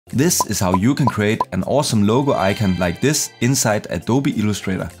This is how you can create an awesome logo icon like this inside Adobe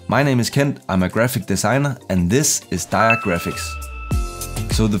Illustrator. My name is Kent, I'm a graphic designer, and this is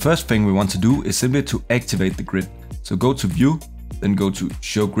DiaGraphics. So the first thing we want to do is simply to activate the grid. So go to View, then go to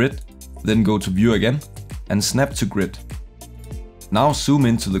Show Grid, then go to View again, and snap to Grid. Now zoom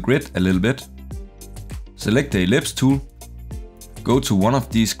into the grid a little bit. Select the Ellipse tool, go to one of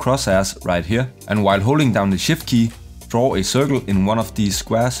these crosshairs right here, and while holding down the Shift key, draw a circle in one of these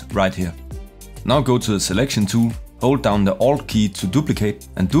squares right here. Now go to the Selection tool, hold down the Alt key to duplicate,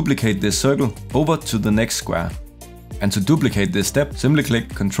 and duplicate this circle over to the next square. And to duplicate this step, simply click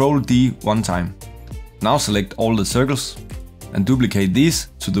Ctrl D one time. Now select all the circles, and duplicate these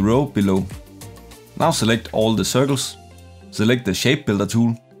to the row below. Now select all the circles, select the Shape Builder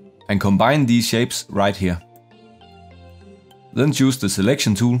tool, and combine these shapes right here. Then choose the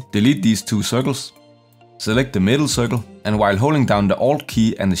Selection tool, delete these two circles, select the middle circle, and while holding down the Alt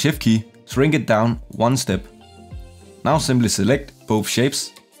key and the Shift key, shrink it down one step. Now simply select both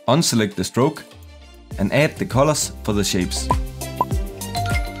shapes, unselect the stroke, and add the colors for the shapes.